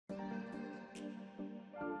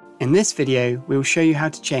In this video, we will show you how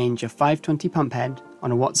to change a 520 pump head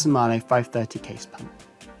on a Watson-Marlow 530 case pump.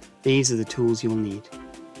 These are the tools you'll need.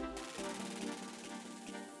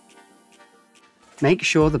 Make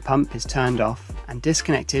sure the pump is turned off and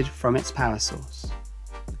disconnected from its power source.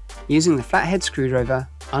 Using the flathead screwdriver,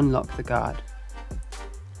 unlock the guard.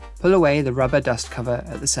 Pull away the rubber dust cover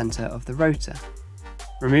at the centre of the rotor.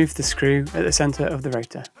 Remove the screw at the centre of the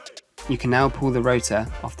rotor. You can now pull the rotor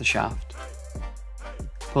off the shaft.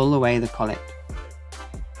 Pull away the collet.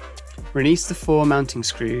 Release the 4 mounting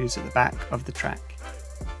screws at the back of the track.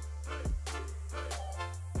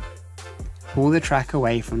 Pull the track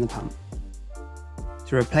away from the pump.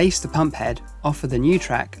 To replace the pump head, offer the new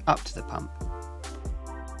track up to the pump.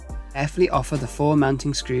 Carefully offer the 4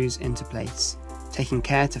 mounting screws into place, taking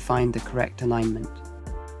care to find the correct alignment.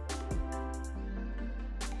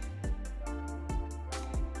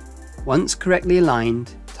 Once correctly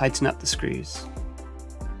aligned, tighten up the screws.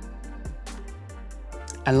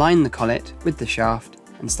 Align the collet with the shaft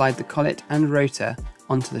and slide the collet and rotor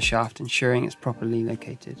onto the shaft, ensuring it's properly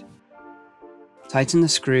located. Tighten the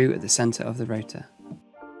screw at the centre of the rotor.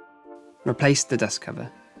 Replace the dust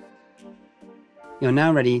cover. You're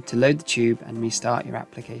now ready to load the tube and restart your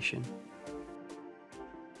application.